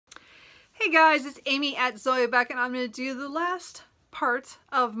Hey guys, it's Amy at Zoe back, and I'm going to do the last part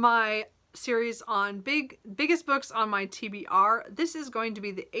of my series on biggest books on my TBR. This is going to be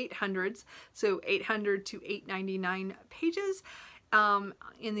the 800s, so 800 to 899 pages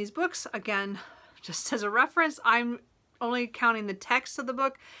in these books. Again, just as a reference, I'm only counting the text of the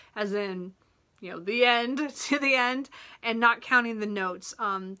book, as in, you know, the end to the end, and not counting the notes.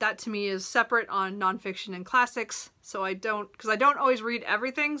 That to me is separate on nonfiction and classics, so because I don't always read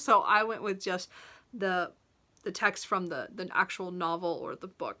everything, so I went with just the text from the actual novel or the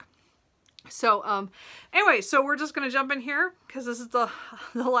book. So anyway, so we're just gonna jump in here because this is the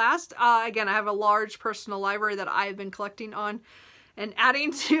last. Again, I have a large personal library that I've been collecting on and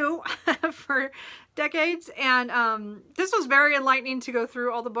adding to for decades, and this was very enlightening to go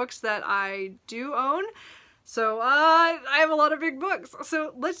through all the books that I do own. So I have a lot of big books.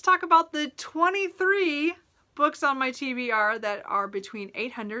 So let's talk about the 23 books on my TBR that are between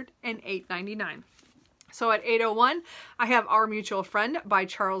 800 and 899. So at 801, I have Our Mutual Friend by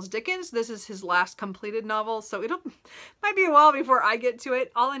Charles Dickens. This is his last completed novel, so might be a while before I get to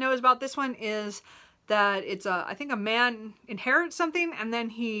it. All I know is about this one is that it's I think a man inherits something and then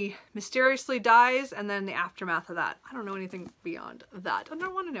he mysteriously dies, and then the aftermath of that. I don't know anything beyond that. I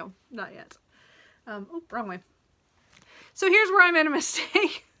don't want to know. Not yet. Oh, wrong way. So here's where I made a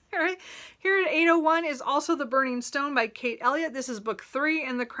mistake. All right. Here at 801 is also The Burning Stone by Kate Elliott. This is book 3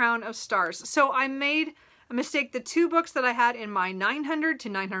 in The Crown of Stars. So I made a mistake. The two books that I had in my 900 to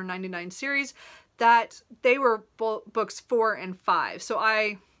 999 series, that they were books 4 and 5. So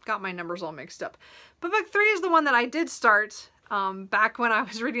I got my numbers all mixed up. But book 3 is the one that I did start back when I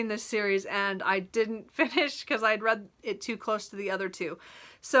was reading this series, and I didn't finish because I'd read it too close to the other two.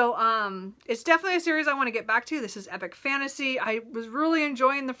 So it's definitely a series I want to get back to. This is epic fantasy. I was really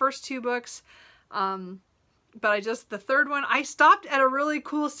enjoying the first two books, but the third one, I stopped at a really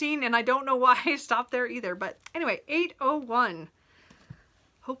cool scene, and I don't know why I stopped there either. But anyway, 801.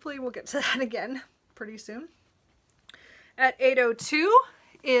 Hopefully we'll get to that again pretty soon. At 802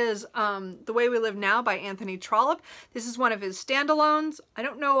 is The Way We Live Now by Anthony Trollope. This is one of his standalones. I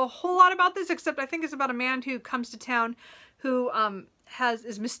don't know a whole lot about this, except I think it's about a man who comes to town who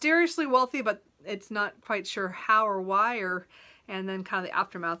is mysteriously wealthy, but it's not quite sure how or why, and then kind of the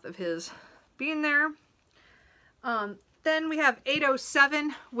aftermath of his being there. Then we have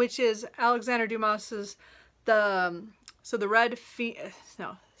 807, which is Alexander Dumas's The Red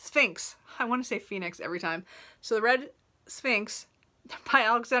Sphinx. I want to say Phoenix every time. So The Red Sphinx by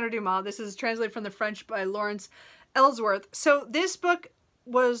Alexander Dumas. This is translated from the French by Lawrence Ellsworth. So this book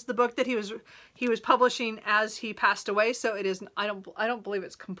was the book that he was publishing as he passed away, so it is, I don't believe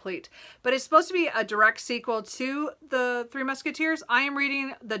it's complete, but it's supposed to be a direct sequel to the Three Musketeers. I am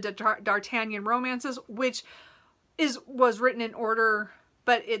reading the D'Artagnan romances, which was written in order,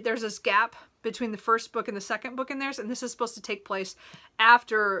 but there's this gap between the first book and the second book in theirs, and this is supposed to take place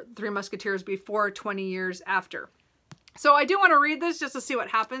after Three Musketeers, before 20 years after. So I do want to read this just to see what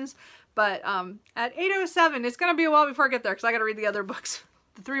happens, but at 807, it's going to be a while before I get there because I got to read the other books,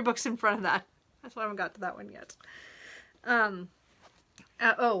 the 3 books in front of that. That's why I haven't got to that one yet.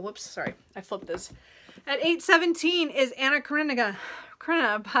 Oh, whoops, sorry, I flipped this. At 817 is Anna Karenina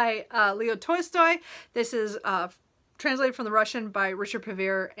by Leo Tolstoy. This is translated from the Russian by Richard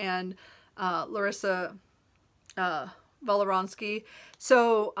Pevere and Larissa Voloronsky.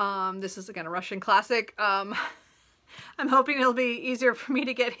 So this is, again, a Russian classic. I'm hoping it'll be easier for me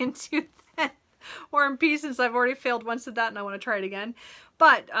to get into that War and Peace, since I've already failed once at that and I want to try it again.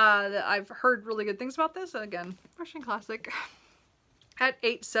 But I've heard really good things about this. And again, Russian classic. At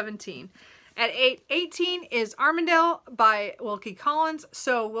 817. At 818 is Armadale by Wilkie Collins.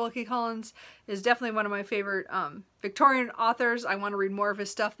 So Wilkie Collins is definitely one of my favorite Victorian authors. I want to read more of his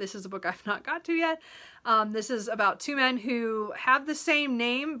stuff. This is a book I've not got to yet. This is about 2 men who have the same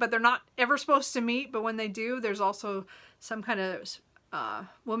name, but they're not ever supposed to meet. But when they do, there's also some kind of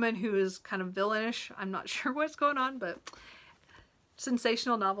woman who is kind of villainish. I'm not sure what's going on, but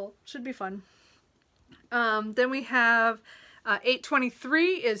sensational novel. Should be fun. Then we have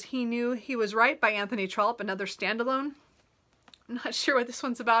 823 is He Knew He Was Right by Anthony Trollope, another standalone. I'm not sure what this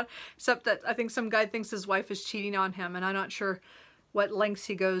one's about, except that I think some guy thinks his wife is cheating on him, and I'm not sure what lengths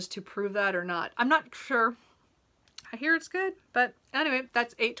he goes to prove that or not. I'm not sure. I hear it's good, but anyway,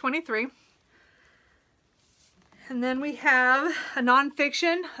 that's 823. And then we have a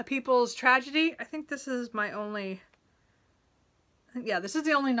nonfiction, A People's Tragedy. I think this is my only, yeah, this is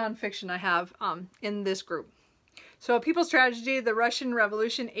the only nonfiction I have in this group. So A People's Tragedy, The Russian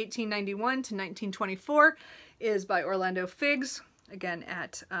Revolution, 1891 to 1924, is by Orlando Figes. Again,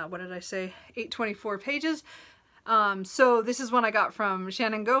 at, what did I say, 824 pages. So this is one I got from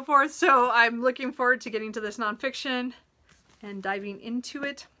Shannon Goforth, so I'm looking forward to getting to this nonfiction and diving into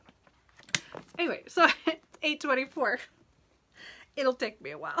it. Anyway, so 8:24. It'll take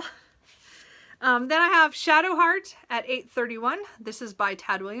me a while. Then I have Shadowheart at 8:31. This is by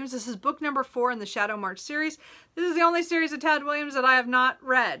Tad Williams. This is book number 4 in the Shadow March series. This is the only series of Tad Williams that I have not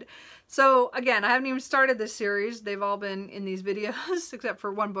read. So again, I haven't even started this series. They've all been in these videos, except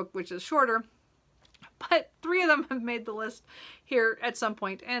for one book, which is shorter. But 3 of them have made the list here at some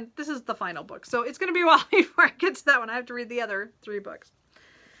point, and this is the final book. So it's going to be a while before I get to that one. I have to read the other 3 books.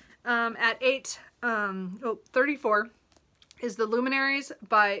 At 8:34 is The Luminaries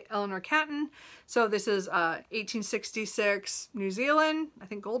by Eleanor Catton. So this is 1866 New Zealand, I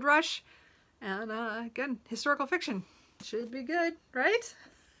think Gold Rush. And again, historical fiction. Should be good, right?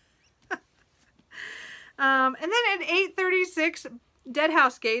 And then at 8:36, Dead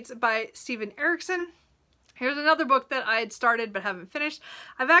House Gates by Stephen Erickson. Here's another book that I had started but haven't finished.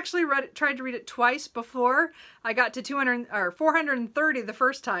 I've actually tried to read it twice before. I got to 430 the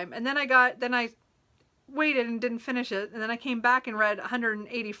first time, and then I waited and didn't finish it, and then I came back and read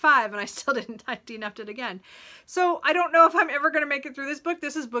 185, and I still didn't enough it again. So I don't know if I'm ever going to make it through this book.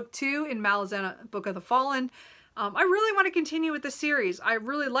 This is book 2 in Malazan, Book of the Fallen. I really want to continue with the series. I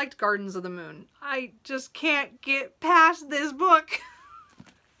really liked Gardens of the Moon. I just can't get past this book.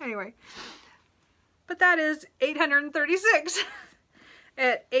 Anyway, but that is 836.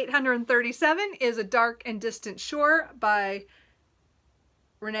 At 837 is A Dark and Distant Shore by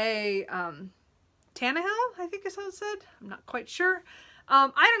Renee Tannehill, I think is how it said. I'm not quite sure. I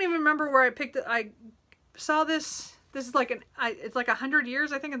don't even remember where I picked it. I saw this. This is like it's like 100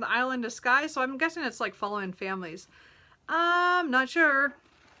 years, I think, in the Island of Skye. So I'm guessing it's like following families. I'm not sure.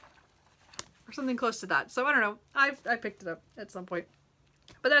 Or something close to that. So I don't know. I picked it up at some point.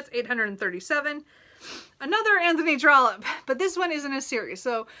 But that's 837. Another Anthony Trollope. But this one isn't a series.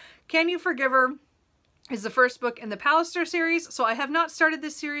 So Can You Forgive Her is the first book in the Palliser series. So I have not started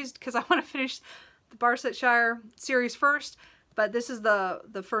this series because I want to finish the Barsetshire series first. But this is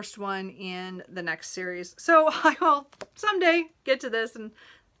the first one in the next series. So I will someday get to this, and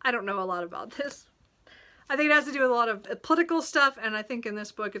I don't know a lot about this. I think it has to do with a lot of political stuff, and I think in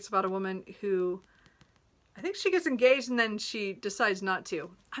this book it's about a woman who, I think she gets engaged and then she decides not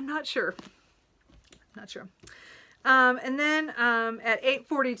to. I'm not sure. Not sure. And then at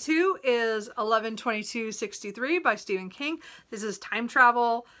 8:42 is 11/22/63 by Stephen King. This is time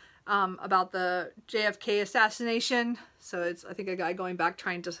travel. About the JFK assassination. So it's, I think, a guy going back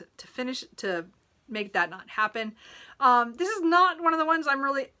trying to make that not happen. This is not one of the ones I'm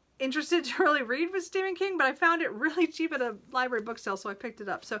really interested to really read with Stephen King, but I found it really cheap at a library book sale, so I picked it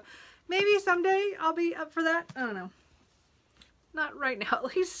up. So maybe someday I'll be up for that. I don't know. Not right now,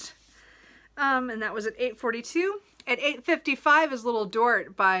 at least. And that was at 8:42. At 8:55 is Little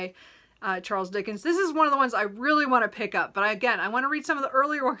Dorrit by Charles Dickens. This is one of the ones I really want to pick up, but again, I want to read some of the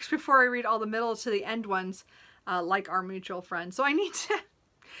earlier works before I read all the middle to the end ones, like Our Mutual Friend. So I need to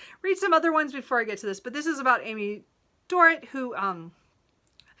read some other ones before I get to this, but this is about Amy Dorrit, who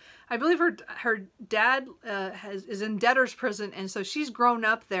I believe her dad is in debtor's prison, and so she's grown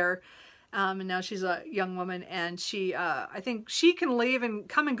up there, and now she's a young woman, and she I think she can leave and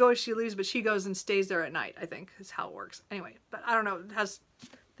come and go as she leaves, but she goes and stays there at night, I think is how it works. Anyway, but I don't know, it has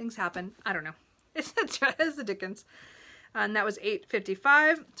things happen. I don't know. It's the Dickens. And that was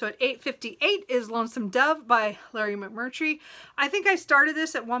 8:55. So at 8:58 is Lonesome Dove by Larry McMurtry. I think I started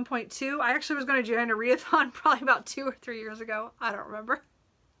this at 1.2. I actually was going to join a readathon probably about 2 or 3 years ago. I don't remember.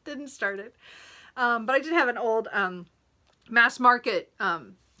 Didn't start it. But I did have an old mass market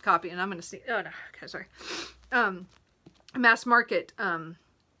copy, and I'm going to see. Oh, no. Okay, sorry. Mass market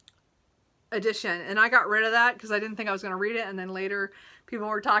edition, and I got rid of that because I didn't think I was going to read it, and then later people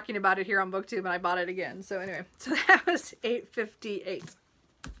were talking about it here on BookTube, and I bought it again. So anyway, so that was 8:58.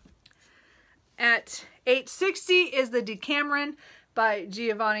 At 8:60 is The Decameron by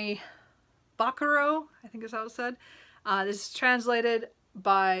Giovanni Boccaro, I think is how it's said. This is translated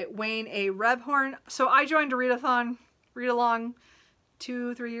by Wayne A. Rebhorn. So I joined a read-along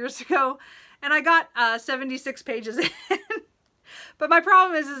 2-3 years ago, and I got 76 pages in. But my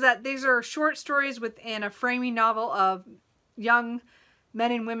problem is that these are short stories within a framing novel of young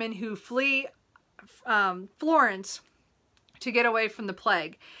men and women who flee Florence to get away from the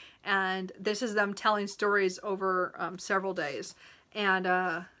plague. And this is them telling stories over several days. And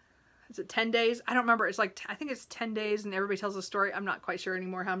is it 10 days? I don't remember. It's like, I think it's 10 days and everybody tells a story. I'm not quite sure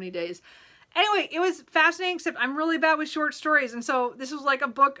anymore how many days. Anyway, it was fascinating, except I'm really bad with short stories. And so this was like a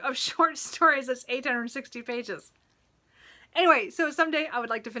book of short stories that's 860 pages. Anyway, so someday I would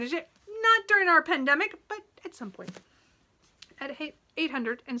like to finish it. Not during our pandemic, but at some point. At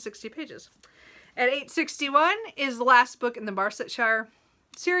 860 pages. At 861 is the last book in the Barsetshire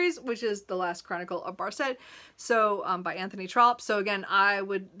series, which is The Last Chronicle of Barset, so by Anthony Trollope. So again,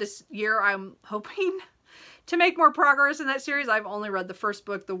 this year I'm hoping to make more progress in that series. I've only read the first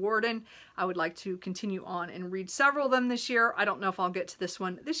book, The Warden. I would like to continue on and read several of them this year. I don't know if I'll get to this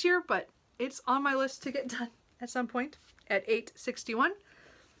one this year, but it's on my list to get done at some point. At 861.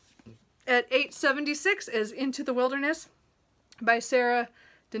 At 876 is Into the Wilderness by Sarah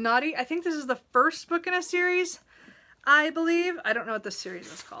Donati. I think this is the first book in a series, I believe. I don't know what the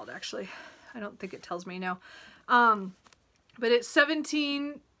series is called, actually. I don't think it tells me now. But it's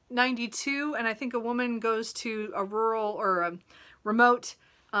 1792, and I think a woman goes to a rural or a remote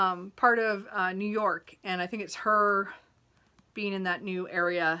part of New York, and I think it's her being in that new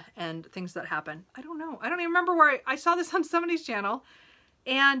area and things that happen. I don't know. I don't even remember where I saw this on somebody's channel,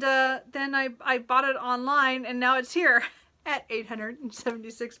 and then I bought it online, and now it's here at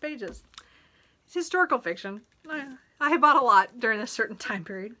 876 pages. It's historical fiction. I bought a lot during a certain time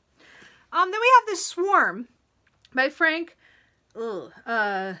period. Then we have this Swarm by Frank Swatzinging.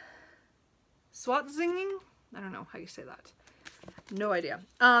 I don't know how you say that. No idea.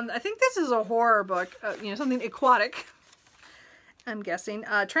 I think this is a horror book, you know, something aquatic, I'm guessing.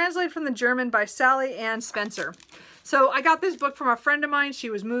 Translated from the German by Sally Ann Spencer. So I got this book from a friend of mine.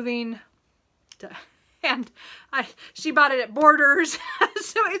 She was moving to, and she bought it at Borders.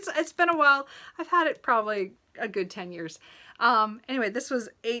 So it's been a while. I've had it probably a good 10 years. Anyway, this was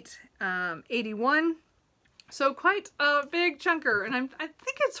 881. So quite a big chunker, and I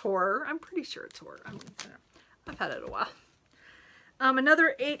think it's horror. I'm pretty sure it's horror. I've had it a while.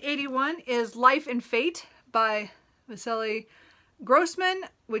 Another 881 is Life and Fate by Vasily Grossman,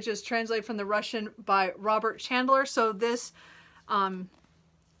 which is translated from the Russian by Robert Chandler. So this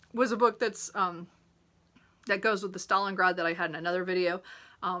was a book that's that goes with the Stalingrad that I had in another video.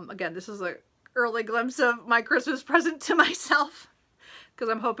 Again, this is an early glimpse of my Christmas present to myself, because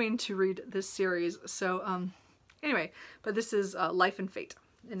I'm hoping to read this series. So anyway, but this is Life and Fate,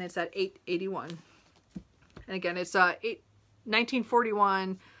 and it's at 881. And again, it's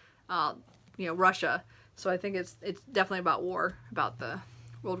 1941, you know, Russia. So I think it's definitely about war, about the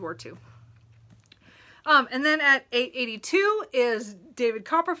World War II. And then at 882 is David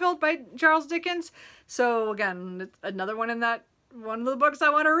Copperfield by Charles Dickens. So again, another one in that one of the books I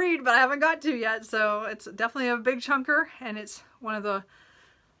want to read, but I haven't got to yet. So it's definitely a big chunker, and it's one of the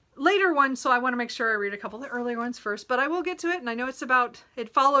later ones. So I want to make sure I read a couple of the earlier ones first, but I will get to it. And I know it's about,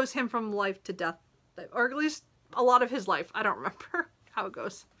 it follows him from life to death, or at least a lot of his life. I don't remember how it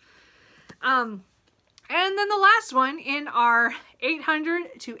goes. And then the last one in our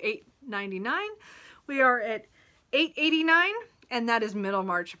 800 to 899, we are at 889, and that is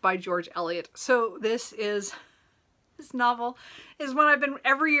Middlemarch by George Eliot. So this novel is one I've been,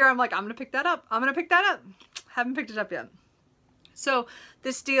 every year I'm like, I'm gonna pick that up. I'm gonna pick that up. Haven't picked it up yet. So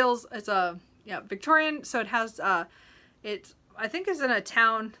this deals, it's a, yeah, Victorian, so it has, I think it's in a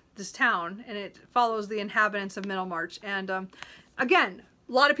town, this town, and it follows the inhabitants of Middlemarch. And again,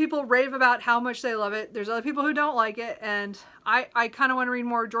 a lot of people rave about how much they love it. There's other people who don't like it, and I kind of want to read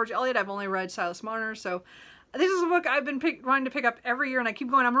more George Eliot. I've only read Silas Marner, so this is a book I've been wanting to pick up every year, and I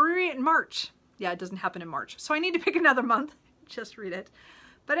keep going, I'm going to read it in March. Yeah, it doesn't happen in March, so I need to pick another month. Just read it.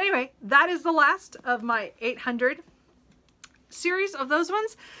 But anyway, that is the last of my 800 series of those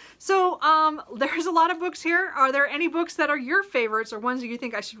ones. So there's a lot of books here. Are there any books that are your favorites, or ones that you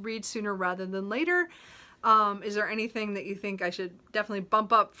think I should read sooner rather than later? Is there anything that you think I should definitely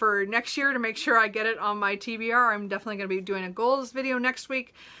bump up for next year to make sure I get it on my TBR? I'm definitely going to be doing a goals video next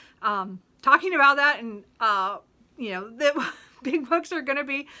week, talking about that, and you know, the big books are going to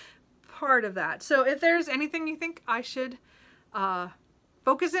be part of that. So if there's anything you think I should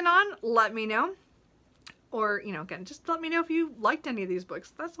focus in on, let me know. Or, you know, again, just let me know if you liked any of these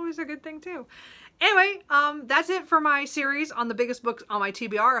books. That's always a good thing too. Anyway, that's it for my series on the biggest books on my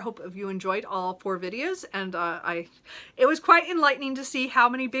TBR. I hope you enjoyed all 4 videos, and it was quite enlightening to see how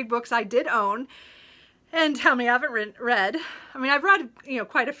many big books I did own and how many I haven't read. I mean, I've read, you know,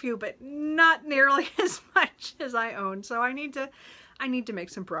 quite a few, but not nearly as much as I own. So I need to make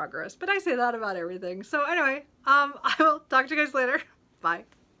some progress. But I say that about everything. So anyway, I will talk to you guys later. Bye.